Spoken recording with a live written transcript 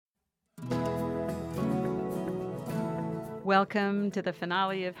Welcome to the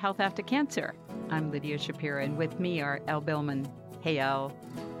finale of Health After Cancer. I'm Lydia Shapiro, and with me are Elle Billman. Hey, Elle.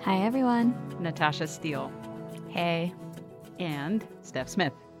 Hi, everyone. Natasha Steele. Hey. And Steph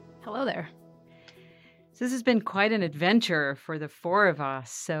Smith. Hello there. So this has been quite an adventure for the four of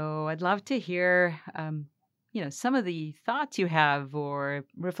us. So I'd love to hear, some of the thoughts you have or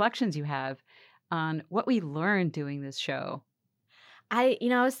reflections you have on what we learned doing this show. I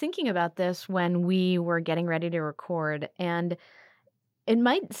was thinking about this when we were getting ready to record, and it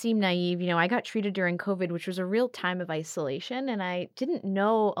might seem naive. I got treated during COVID, which was a real time of isolation, and I didn't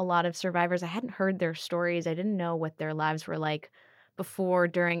know a lot of survivors. I hadn't heard their stories. I didn't know what their lives were like before,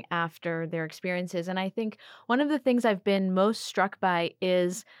 during, after their experiences. And I think one of the things I've been most struck by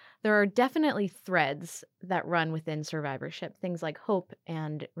is there are definitely threads that run within survivorship, things like hope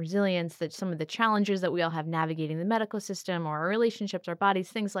and resilience, that some of the challenges that we all have navigating the medical system or our relationships, our bodies,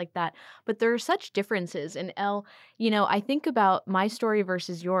 things like that. But there are such differences. And Elle, I think about my story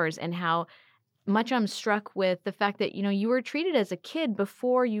versus yours and how much I'm struck with the fact that, you were treated as a kid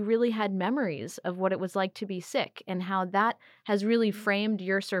before you really had memories of what it was like to be sick, and how that has really framed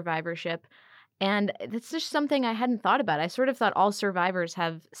your survivorship. And that's just something I hadn't thought about. I sort of thought all survivors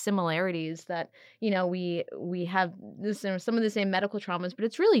have similarities, that, we have some of the same medical traumas, but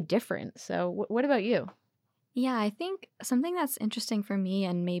it's really different. So what about you? Yeah, I think something that's interesting for me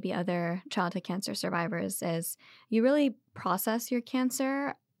and maybe other childhood cancer survivors is you really process your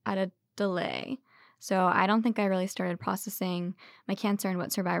cancer at a delay. So I don't think I really started processing my cancer and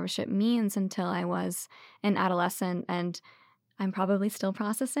what survivorship means until I was an adolescent, and I'm probably still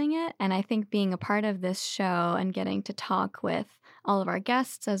processing it. And I think being a part of this show and getting to talk with all of our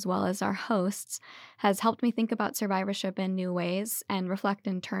guests as well as our hosts has helped me think about survivorship in new ways and reflect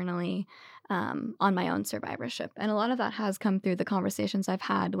internally on my own survivorship. And a lot of that has come through the conversations I've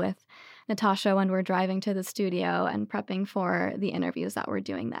had with Natasha when we're driving to the studio and prepping for the interviews that we're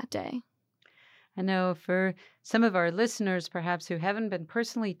doing that day. I know for some of our listeners, perhaps, who haven't been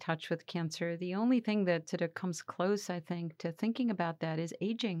personally touched with cancer, the only thing that sort of comes close, I think, to thinking about that is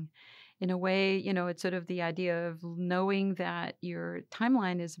aging. In a way, it's sort of the idea of knowing that your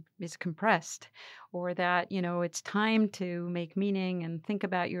timeline is compressed, or that, it's time to make meaning and think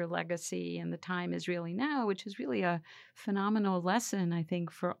about your legacy, and the time is really now, which is really a phenomenal lesson, I think,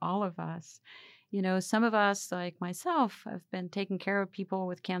 for all of us. Some of us, like myself, have been taking care of people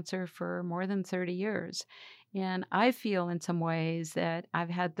with cancer for more than 30 years. And I feel in some ways that I've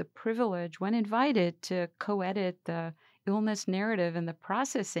had the privilege, when invited, to co-edit the illness narrative and the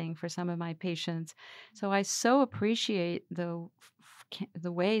processing for some of my patients. So I so appreciate the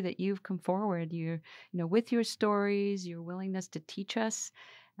way that you've come forward, with your stories, your willingness to teach us.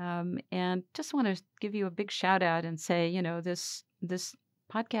 And just want to give you a big shout out and say, this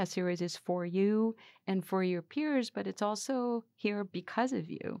podcast series is for you and for your peers, but it's also here because of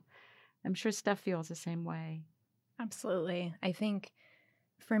you. I'm sure Steph feels the same way. Absolutely. I think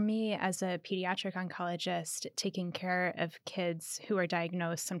for me, as a pediatric oncologist, taking care of kids who are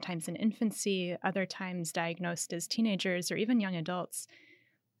diagnosed sometimes in infancy, other times diagnosed as teenagers or even young adults,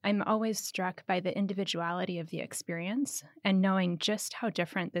 I'm always struck by the individuality of the experience and knowing just how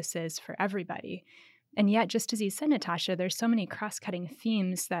different this is for everybody. And yet, just as you said, Natasha, there's so many cross-cutting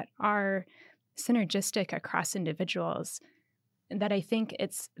themes that are synergistic across individuals that I think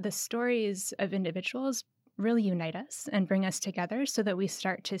it's the stories of individuals really unite us and bring us together, so that we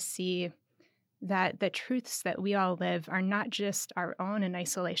start to see that the truths that we all live are not just our own in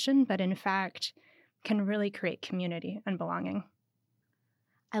isolation, but in fact can really create community and belonging.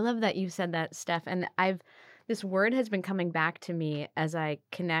 I love that you said that, Steph. And this word has been coming back to me as I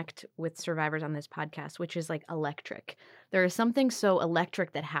connect with survivors on this podcast, which is like electric. There is something so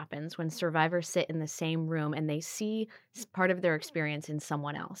electric that happens when survivors sit in the same room and they see part of their experience in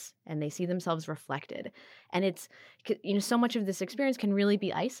someone else, and they see themselves reflected. And it's, so much of this experience can really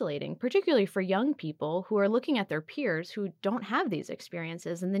be isolating, particularly for young people who are looking at their peers who don't have these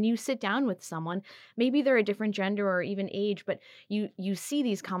experiences. And then you sit down with someone, maybe they're a different gender or even age, but you see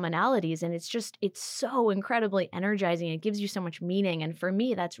these commonalities, and it's so incredibly energizing. It gives you so much meaning. And for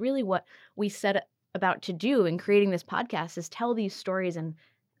me, that's really what we set about to do in creating this podcast, is tell these stories and,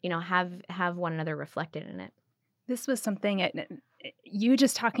 have one another reflected in it. This was something, you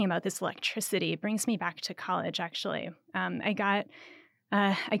just talking about this electricity brings me back to college, actually. I got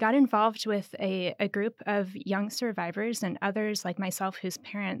involved with a group of young survivors and others like myself whose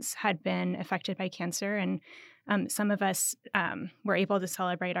parents had been affected by cancer. And some of us were able to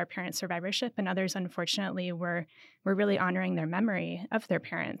celebrate our parents' survivorship, and others, unfortunately, were really honoring their memory of their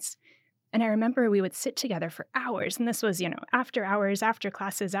parents. And I remember we would sit together for hours. And this was, after hours, after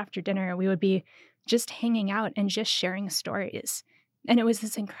classes, after dinner, we would be just hanging out and just sharing stories. And it was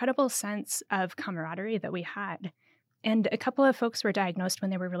this incredible sense of camaraderie that we had. And a couple of folks were diagnosed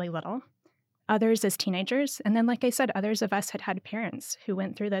when they were really little, others as teenagers. And then, like I said, others of us had had parents who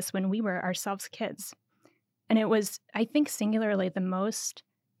went through this when we were ourselves kids. And it was, I think, singularly the most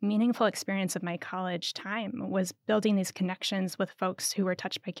meaningful experience of my college time was building these connections with folks who were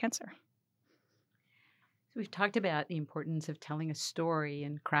touched by cancer. So we've talked about the importance of telling a story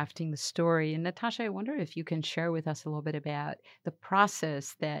and crafting the story. And Natasha, I wonder if you can share with us a little bit about the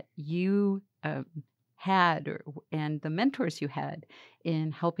process that you had and the mentors you had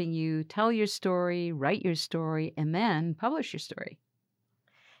in helping you tell your story, write your story, and then publish your story.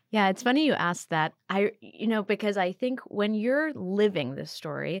 Yeah, it's funny you asked that. Because I think when you're living this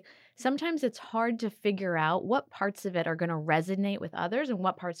story, sometimes it's hard to figure out what parts of it are going to resonate with others and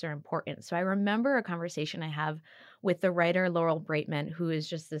what parts are important. So I remember a conversation I have with the writer Laurel Braitman, who is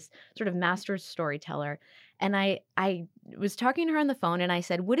just this sort of master storyteller. And I was talking to her on the phone and I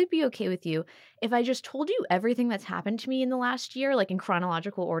said, would it be okay with you if I just told you everything that's happened to me in the last year, like in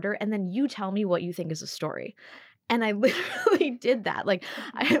chronological order, and then you tell me what you think is a story? And I literally did that. Like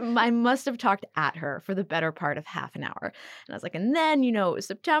I must have talked at her for the better part of half an hour. And I was like, and then, it was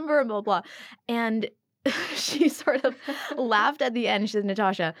September and blah, blah. And she sort of laughed at the end. She said,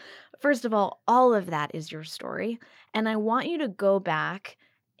 Natasha, first of all of that is your story. And I want you to go back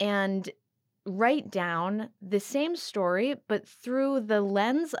and write down the same story, but through the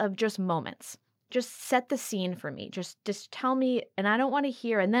lens of just moments. Just set the scene for me. Just tell me, and I don't want to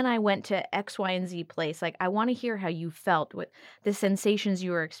hear, and then I went to X, Y, and Z place. Like, I want to hear how you felt, with the sensations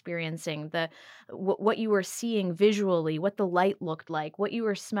you were experiencing, what you were seeing visually, what the light looked like, what you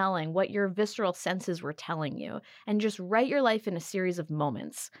were smelling, what your visceral senses were telling you, and just write your life in a series of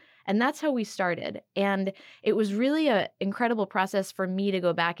moments. And that's how we started. And it was really an incredible process for me to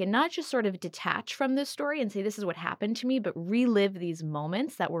go back and not just sort of detach from this story and say, this is what happened to me, but relive these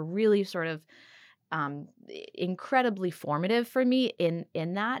moments that were really sort of incredibly formative for me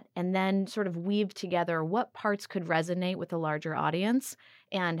in that, and then sort of weave together what parts could resonate with a larger audience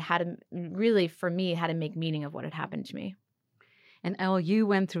and how to really, for me, how to make meaning of what had happened to me. And Elle, you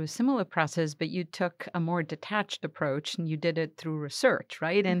went through a similar process, but you took a more detached approach and you did it through research,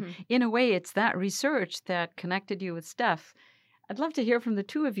 right? And in a way, it's that research that connected you with Steph. I'd love to hear from the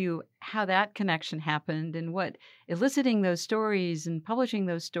two of you how that connection happened and what eliciting those stories and publishing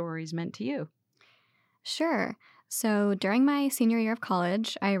those stories meant to you. Sure. So during my senior year of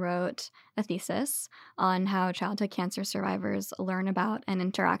college, I wrote a thesis on how childhood cancer survivors learn about and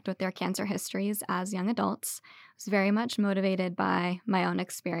interact with their cancer histories as young adults. I was very much motivated by my own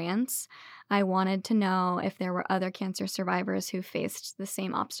experience. I wanted to know if there were other cancer survivors who faced the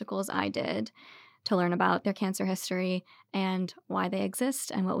same obstacles I did, to learn about their cancer history and why they exist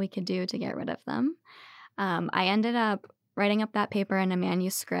and what we could do to get rid of them. I ended up writing up that paper in a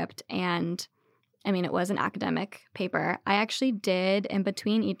manuscript, and it was an academic paper. I actually did, in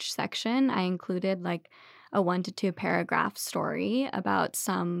between each section, I included like a 1 to 2 paragraph story about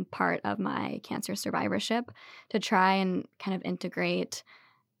some part of my cancer survivorship to try and kind of integrate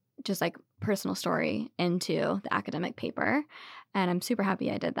just like personal story into the academic paper. And I'm super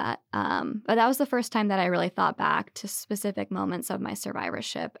happy I did that. But that was the first time that I really thought back to specific moments of my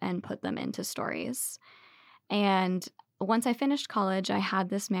survivorship and put them into stories. And once I finished college, I had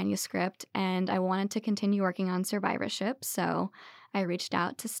this manuscript and I wanted to continue working on survivorship. So I reached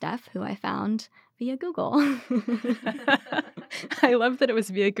out to Steph, who I found via Google. I love that it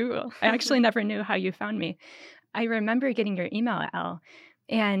was via Google. I actually never knew how you found me. I remember getting your email, Elle,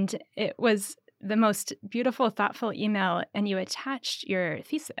 and it was the most beautiful, thoughtful email. And you attached your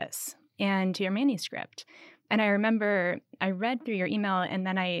thesis and your manuscript. And I remember I read through your email, and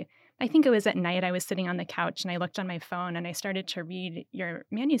then I think it was at night, I was sitting on the couch and I looked on my phone and I started to read your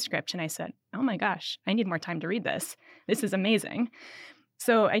manuscript and I said, oh my gosh, I need more time to read this. This is amazing.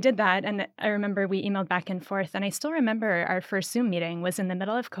 So I did that, and I remember we emailed back and forth, and I still remember our first Zoom meeting was in the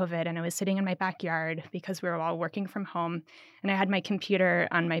middle of COVID, and I was sitting in my backyard because we were all working from home, and I had my computer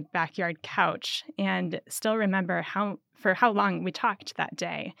on my backyard couch, and still remember for how long we talked that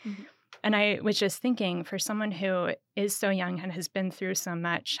day. Mm-hmm. And I was just thinking, for someone who is so young and has been through so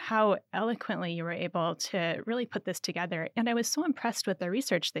much, how eloquently you were able to really put this together. And I was so impressed with the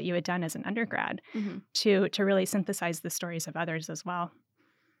research that you had done as an undergrad to really synthesize the stories of others as well.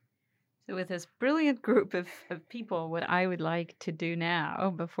 So with this brilliant group of people, what I would like to do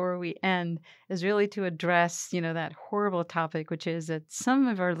now before we end is really to address, that horrible topic, which is that some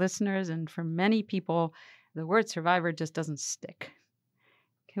of our listeners and for many people, the word survivor just doesn't stick.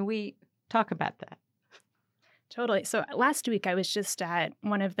 Can we Talk about that. Totally. So last week, I was just at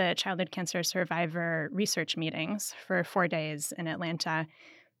one of the childhood cancer survivor research meetings for 4 days in Atlanta.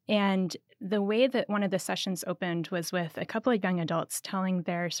 And the way that one of the sessions opened was with a couple of young adults telling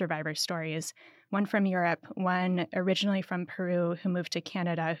their survivor stories, one from Europe, one originally from Peru who moved to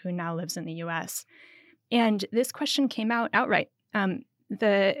Canada, who now lives in the US. And this question came out outright.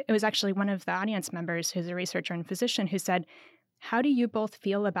 It was actually one of the audience members who's a researcher and physician who said, "How do you both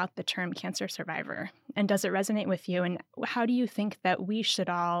feel about the term cancer survivor? And does it resonate with you? And how do you think that we should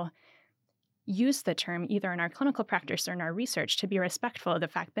all use the term either in our clinical practice or in our research to be respectful of the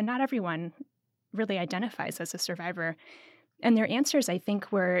fact that not everyone really identifies as a survivor?" And their answers, I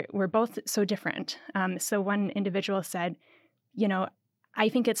think, were both so different. So one individual said, I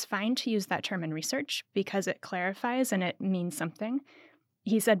think it's fine to use that term in research because it clarifies and it means something.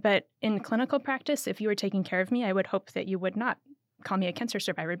 He said, but in clinical practice, if you were taking care of me, I would hope that you would not call me a cancer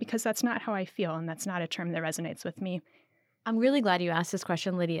survivor because that's not how I feel and that's not a term that resonates with me. I'm really glad you asked this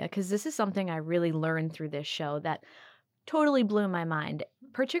question, Lydia, because this is something I really learned through this show that totally blew my mind,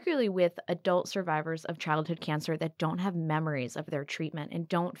 particularly with adult survivors of childhood cancer that don't have memories of their treatment and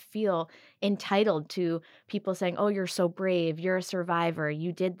don't feel entitled to people saying, oh, you're so brave, you're a survivor,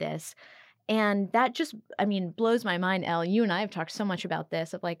 you did this. And that just, blows my mind, Elle. You and I have talked so much about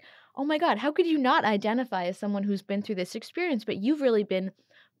this of like, oh my God, how could you not identify as someone who's been through this experience? But you've really been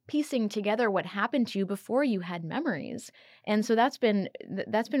piecing together what happened to you before you had memories. And so that's been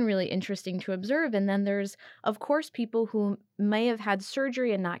really interesting to observe. And then there's, of course, people who may have had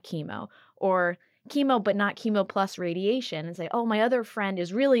surgery and not chemo, or chemo but not chemo plus radiation, and say, oh, my other friend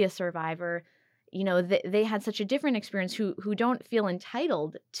is really a survivor. They had such a different experience who don't feel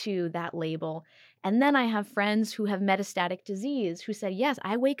entitled to that label. And then I have friends who have metastatic disease who say, yes,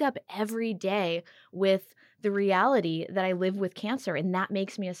 I wake up every day with the reality that I live with cancer, and that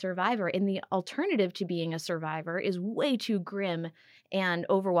makes me a survivor. And the alternative to being a survivor is way too grim and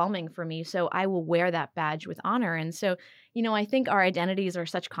overwhelming for me. So I will wear that badge with honor. And so, I think our identities are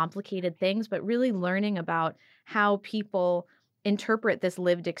such complicated things, but really learning about how people interpret this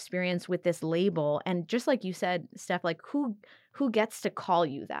lived experience with this label. And just like you said, Steph, like who gets to call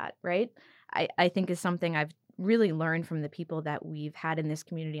you that, right? I think is something I've really learned from the people that we've had in this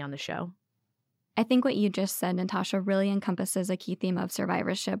community on the show. I think what you just said, Natasha, really encompasses a key theme of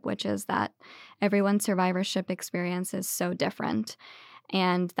survivorship, which is that everyone's survivorship experience is so different.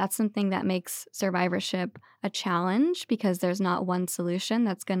 And that's something that makes survivorship a challenge because there's not one solution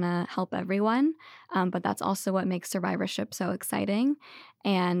that's going to help everyone. But that's also what makes survivorship so exciting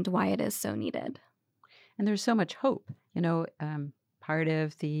and why it is so needed. And there's so much hope. Part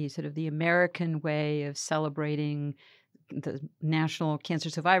of the sort of the American way of celebrating the National Cancer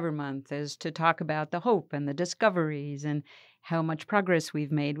Survivor Month is to talk about the hope and the discoveries and how much progress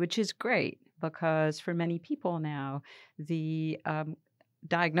we've made, which is great because for many people now, the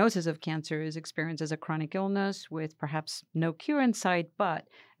diagnosis of cancer is experienced as a chronic illness with perhaps no cure in sight, but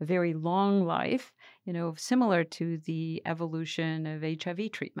a very long life, similar to the evolution of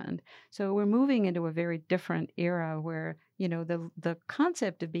HIV treatment. So we're moving into a very different era where, the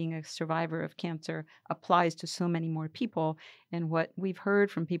concept of being a survivor of cancer applies to so many more people. And what we've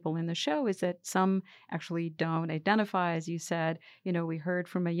heard from people in the show is that some actually don't identify, as you said. We heard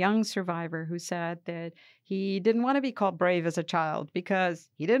from a young survivor who said that he didn't want to be called brave as a child because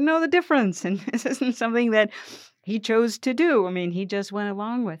he didn't know the difference. And this isn't something that he chose to do. He just went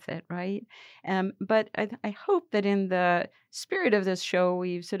along with it, right? But I hope that in the spirit of this show,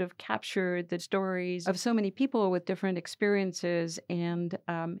 we've sort of captured the stories of so many people with different experiences and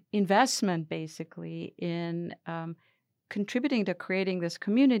investment, basically, in contributing to creating this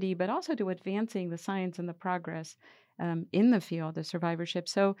community, but also to advancing the science and the progress in the field of survivorship.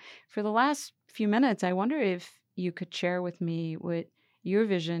 So for the last few minutes, I wonder if you could share with me what your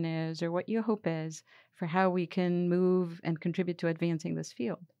vision is or what your hope is for how we can move and contribute to advancing this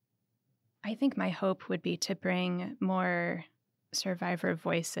field. I think my hope would be to bring more survivor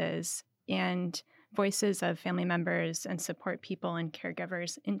voices and voices of family members and support people and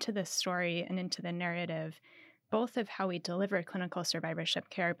caregivers into the story and into the narrative, both of how we deliver clinical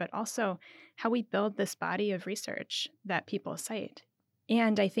survivorship care, but also how we build this body of research that people cite.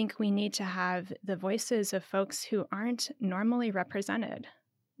 And I think we need to have the voices of folks who aren't normally represented.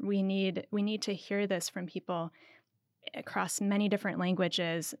 We need to hear this from people across many different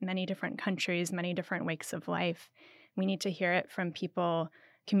languages, many different countries, many different wakes of life. We need to hear it from people,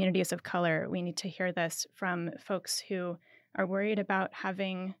 communities of color. We need to hear this from folks who are worried about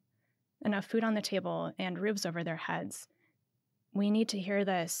having enough food on the table and roofs over their heads. We need to hear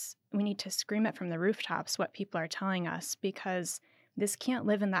this. We need to scream it from the rooftops, what people are telling us, because this can't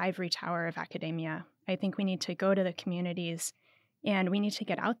live in the ivory tower of academia. I think we need to go to the communities and we need to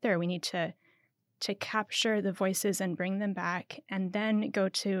get out there. We need to capture the voices and bring them back, and then go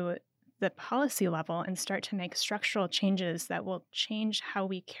to the policy level and start to make structural changes that will change how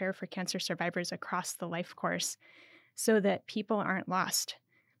we care for cancer survivors across the life course so that people aren't lost.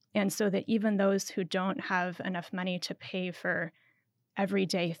 And so that even those who don't have enough money to pay for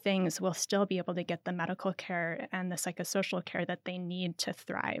everyday things will still be able to get the medical care and the psychosocial care that they need to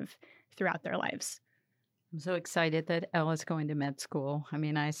thrive throughout their lives. I'm so excited that Elle is going to med school. I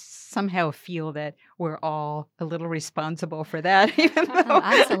mean, I somehow feel that we're all a little responsible for that, even though Oh,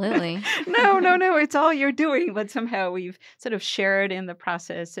 absolutely. no, it's all you're doing, but somehow we've sort of shared in the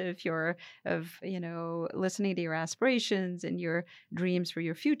process of listening to your aspirations and your dreams for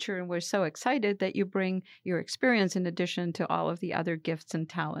your future. And we're so excited that you bring your experience in addition to all of the other gifts and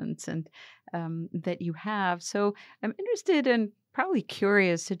talents and that you have. So I'm interested and probably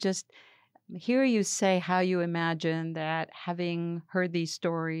curious to just hear you say how you imagine that, having heard these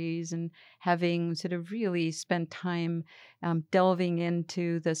stories and having sort of really spent time delving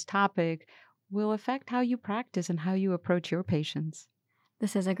into this topic, will affect how you practice and how you approach your patients.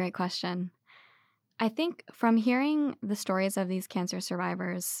 This is a great question. I think from hearing the stories of these cancer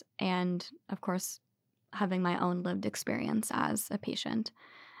survivors and, of course, having my own lived experience as a patient,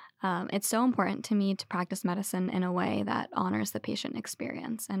 it's so important to me to practice medicine in a way that honors the patient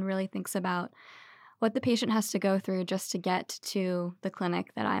experience and really thinks about what the patient has to go through just to get to the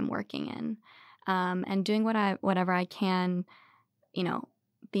clinic that I'm working in, and doing whatever I can,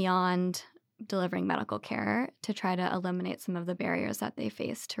 beyond delivering medical care to try to eliminate some of the barriers that they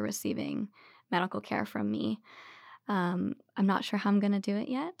face to receiving medical care from me. I'm not sure how I'm going to do it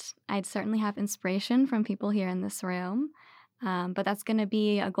yet. I'd certainly have inspiration from people here in this room. But that's going to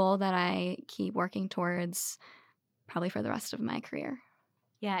be a goal that I keep working towards probably for the rest of my career.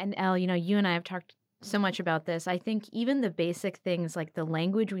 Yeah, and Elle, you and I have talked so much about this. I think even the basic things like the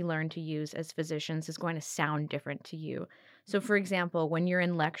language we learn to use as physicians is going to sound different to you. So, for example, when you're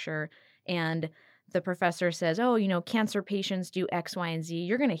in lecture and the professor says, cancer patients do X, Y, and Z,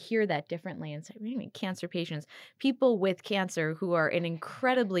 you're going to hear that differently and say, what do you mean cancer patients? People with cancer who are an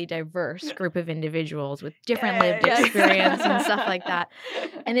incredibly diverse group of individuals with different lived experience and stuff like that.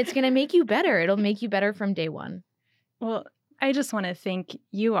 And it's going to make you better. It'll make you better from day one. Well, I just want to thank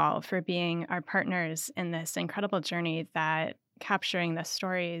you all for being our partners in this incredible journey that capturing the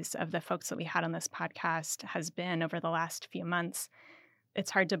stories of the folks that we had on this podcast has been over the last few months. It's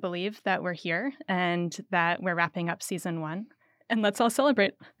hard to believe that we're here and that we're wrapping up season 1. And let's all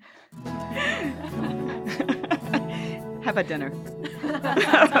celebrate. Have a dinner.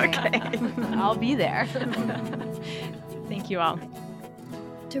 Okay. I'll be there. Thank you all.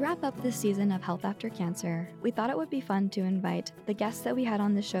 To wrap up this season of Health After Cancer, we thought it would be fun to invite the guests that we had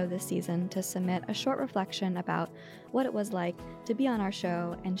on the show this season to submit a short reflection about what it was like to be on our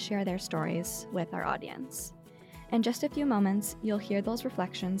show and share their stories with our audience. In just a few moments, you'll hear those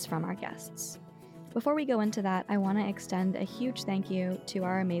reflections from our guests. Before we go into that, I want to extend a huge thank you to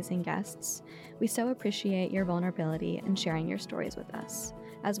our amazing guests. We so appreciate your vulnerability and sharing your stories with us,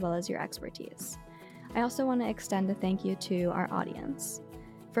 as well as your expertise. I also want to extend a thank you to our audience.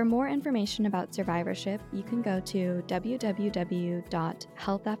 For more information about survivorship, you can go to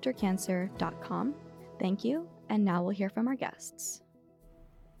www.healthaftercancer.com. Thank you, and now we'll hear from our guests.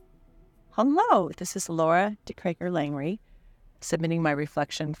 Hello, this is Laura DeCraker-Langry, submitting my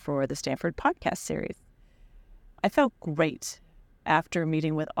reflection for the Stanford podcast series. I felt great after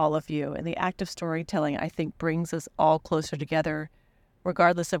meeting with all of you, and the act of storytelling, I think, brings us all closer together,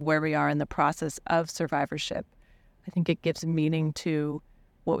 regardless of where we are in the process of survivorship. I think it gives meaning to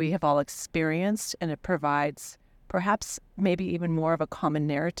what we have all experienced, and it provides perhaps maybe even more of a common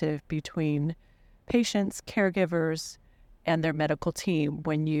narrative between patients, caregivers, and their medical team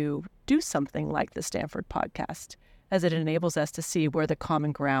when you do something like the Stanford podcast, as it enables us to see where the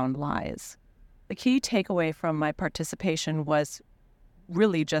common ground lies. The key takeaway from my participation was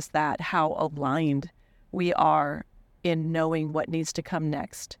really just that, how aligned we are in knowing what needs to come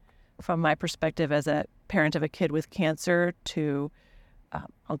next. From my perspective as a parent of a kid with cancer to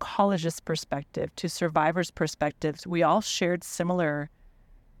oncologist perspective to survivors' perspectives, we all shared similar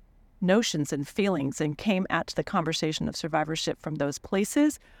notions and feelings and came at the conversation of survivorship from those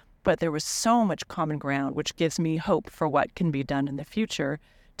places, but there was so much common ground, which gives me hope for what can be done in the future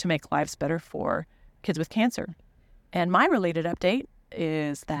to make lives better for kids with cancer. And my related update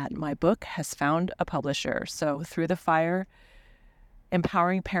is that my book has found a publisher. So Through the Fire,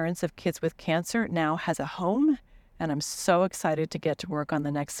 Empowering Parents of Kids with Cancer now has a home, and I'm so excited to get to work on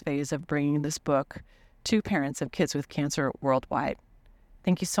the next phase of bringing this book to parents of kids with cancer worldwide.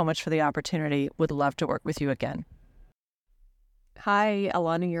 Thank you so much for the opportunity. Would love to work with you again. Hi,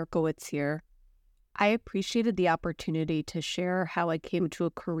 Alana Yurkowitz here. I appreciated the opportunity to share how I came to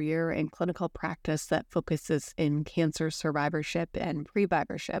a career in clinical practice that focuses in cancer survivorship and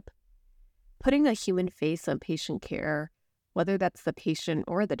previvorship. Putting a human face on patient care, whether that's the patient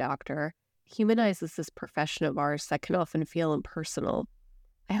or the doctor, humanizes this profession of ours that can often feel impersonal.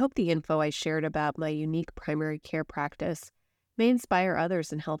 I hope the info I shared about my unique primary care practice may inspire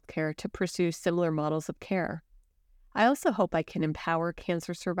others in healthcare to pursue similar models of care. I also hope I can empower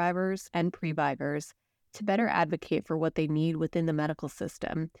cancer survivors and previvors to better advocate for what they need within the medical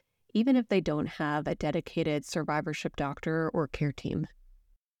system, even if they don't have a dedicated survivorship doctor or care team.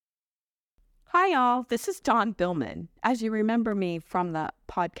 Hi, all. This is Dawn Billman. As you remember me from the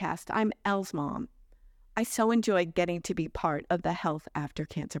podcast, I'm Elle's mom. I so enjoy getting to be part of the Health After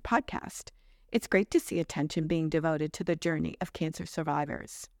Cancer podcast. It's great to see attention being devoted to the journey of cancer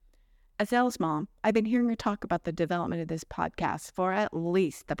survivors. As Elle's mom, I've been hearing her talk about the development of this podcast for at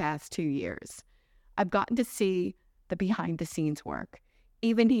least the past 2 years. I've gotten to see the behind-the-scenes work,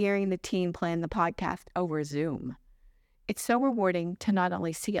 even hearing the team plan the podcast over Zoom. It's so rewarding to not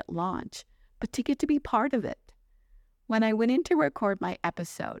only see it launch, but to get to be part of it. When I went in to record my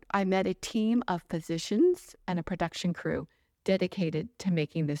episode, I met a team of physicians and a production crew dedicated to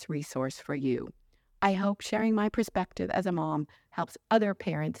making this resource for you. I hope sharing my perspective as a mom helps other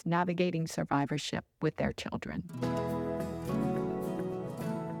parents navigating survivorship with their children.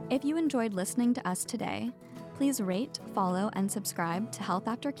 If you enjoyed listening to us today, please rate, follow, and subscribe to Health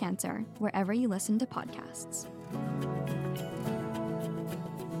After Cancer wherever you listen to podcasts.